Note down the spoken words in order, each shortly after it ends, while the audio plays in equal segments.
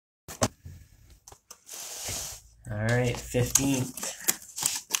Alright, 15th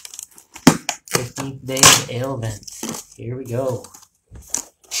day of Alevent. Here we go.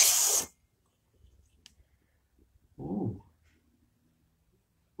 Ooh.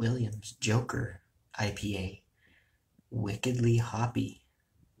 Williams Joker IPA. Wickedly hoppy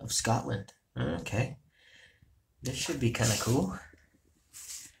of Scotland. Okay. This should be kind of cool.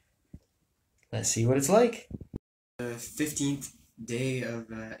 Let's see what it's like. The 15th day of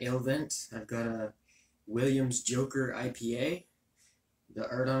Alevent. I've got a Williams Joker IPA. The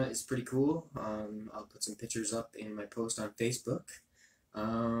art on it is pretty cool. I'll put some pictures up in my post on Facebook.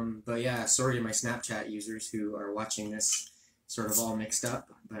 But yeah, sorry to my Snapchat users who are watching this sort of all mixed up,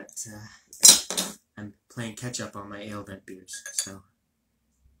 but I'm playing catch up on my Alevent beers, so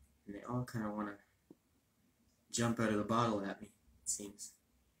and they all kind of want to jump out of the bottle at me, it seems.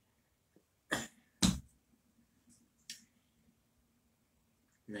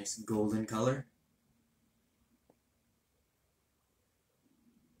 Nice golden color.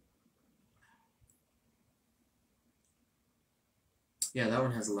 Yeah, that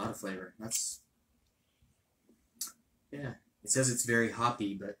one has a lot of flavor. Yeah. It says it's very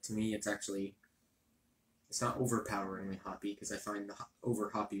hoppy, but to me it's not overpoweringly hoppy, because I find the over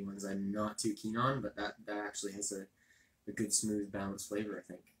hoppy ones I'm not too keen on, but that actually has a good smooth balanced flavor, I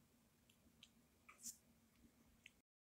think.